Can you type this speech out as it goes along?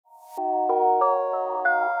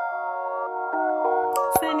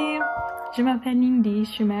Je m'appelle Lindy, je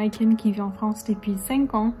suis américaine qui vit en France depuis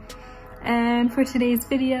 5 ans. And for today's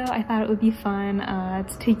video, I thought it would be fun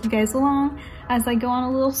to take you guys along as I go on a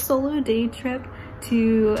little solo day trip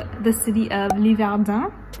to the city of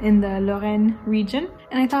Liverdun in the Lorraine region.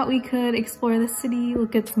 And I thought we could explore the city,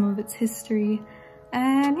 look at some of its history,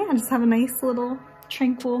 and yeah, just have a nice little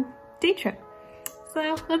tranquil day trip.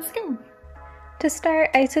 So let's go. To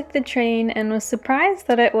start, I took the train and was surprised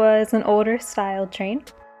that it was an older style train.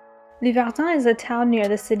 Liverdun is a town near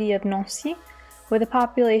the city of Nancy with a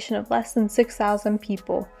population of less than 6,000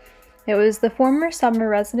 people. It was the former summer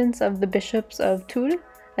residence of the bishops of Toul,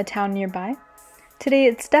 a town nearby. Today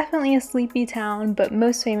it's definitely a sleepy town, but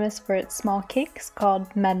most famous for its small cakes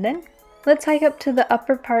called madeleine. Let's hike up to the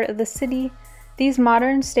upper part of the city. These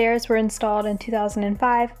modern stairs were installed in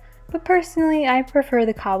 2005, but personally I prefer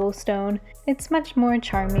the cobblestone. It's much more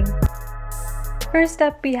charming. First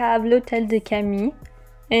up we have l'Hôtel de Camille.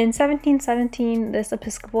 In 1717, this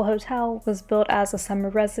Episcopal hotel was built as a summer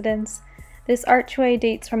residence. This archway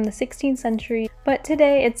dates from the 16th century, but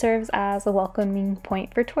today it serves as a welcoming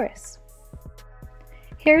point for tourists.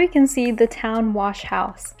 Here we can see the town wash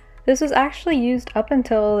house. This was actually used up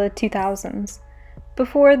until the 2000s.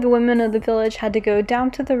 Before, the women of the village had to go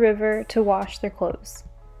down to the river to wash their clothes.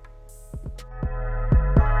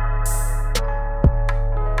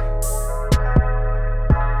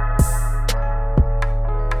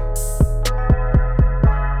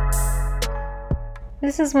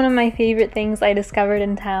 This is one of my favorite things I discovered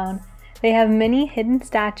in town. They have many hidden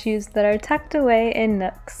statues that are tucked away in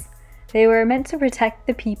nooks. They were meant to protect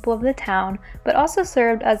the people of the town, but also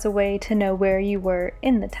served as a way to know where you were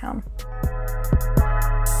in the town.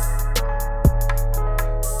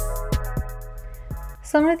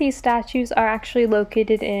 Some of these statues are actually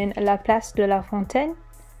located in La Place de la Fontaine.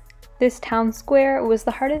 This town square was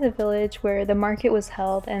the heart of the village where the market was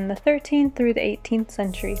held in the 13th through the 18th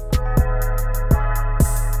century.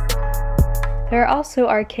 There are also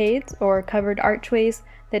arcades, or covered archways,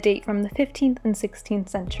 that date from the 15th and 16th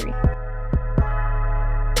century.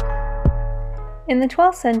 In the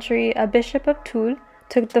 12th century, a bishop of Toul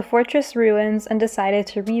took the fortress ruins and decided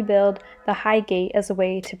to rebuild the High Gate as a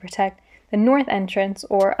way to protect the north entrance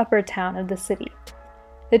or upper town of the city.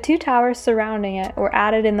 The two towers surrounding it were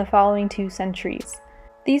added in the following 2 centuries.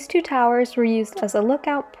 These 2 towers were used as a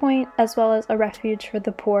lookout point as well as a refuge for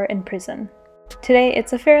the poor in prison. Today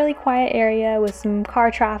it's a fairly quiet area with some car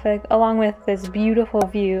traffic along with this beautiful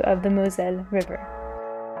view of the Moselle River.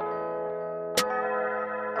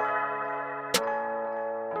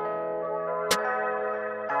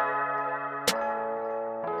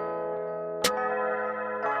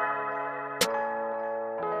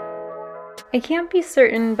 I can't be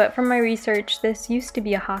certain, but from my research this used to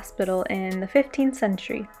be a hospital in the 15th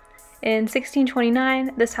century. In 1629,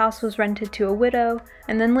 this house was rented to a widow,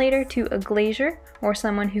 and then later to a glazier, or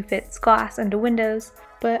someone who fits glass into windows,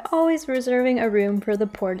 but always reserving a room for the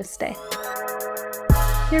poor to stay.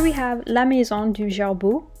 Here we have La Maison du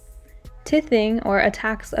Gerbeau. Tithing, or a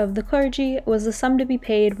tax of the clergy, was the sum to be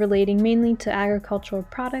paid relating mainly to agricultural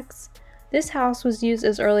products. This house was used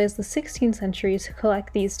as early as the 16th century to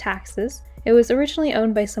collect these taxes. It was originally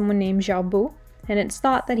owned by someone named Gerbeau, and it's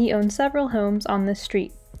thought that he owned several homes on this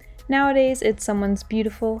street. Nowadays, it's someone's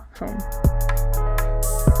beautiful home.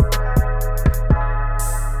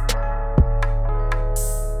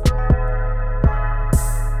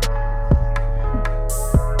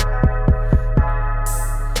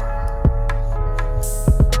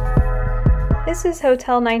 This is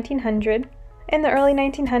Hotel 1900. In the early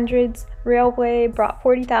 1900s, railway brought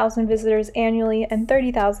 40,000 visitors annually and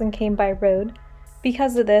 30,000 came by road.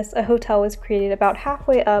 Because of this, a hotel was created about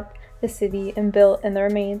halfway up the city and built in the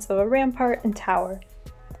remains of a rampart and tower.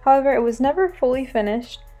 However, it was never fully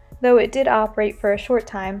finished, though it did operate for a short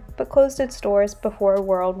time, but closed its doors before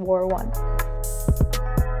World War I.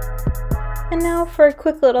 And now for a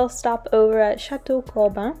quick little stop over at Chateau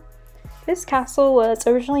Corbin. This castle was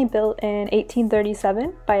originally built in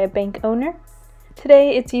 1837 by a bank owner.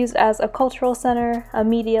 Today it's used as a cultural center, a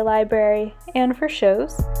media library, and for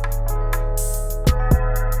shows.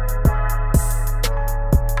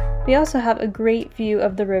 We also have a great view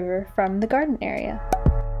of the river from the garden area.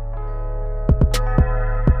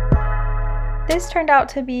 This turned out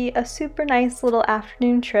to be a super nice little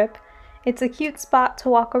afternoon trip. It's a cute spot to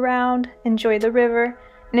walk around, enjoy the river,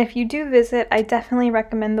 and if you do visit, I definitely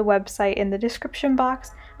recommend the website in the description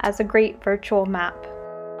box as a great virtual map.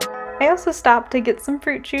 I also stopped to get some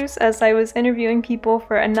fruit juice as I was interviewing people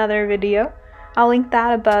for another video. I'll link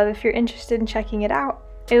that above if you're interested in checking it out.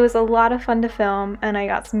 It was a lot of fun to film and I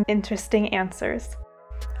got some interesting answers.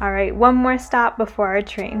 Alright, one more stop before our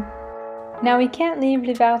train. Now we can't leave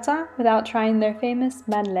LIVERDUN without trying their famous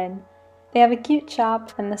madeleine. They have a cute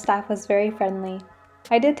shop and the staff was very friendly.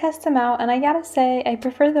 I did test them out and I gotta say I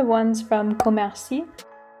prefer the ones from Commercy.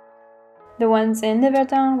 The ones in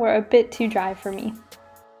LIVERDUN were a bit too dry for me.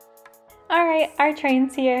 Alright, our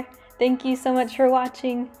train's here. Thank you so much for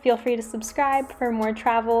watching. Feel free to subscribe for more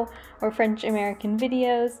travel or French American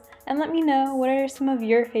videos and let me know what are some of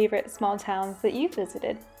your favorite small towns that you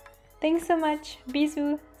visited. Thanks so much,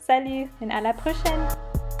 bisous, salut, and à la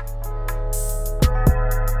prochaine!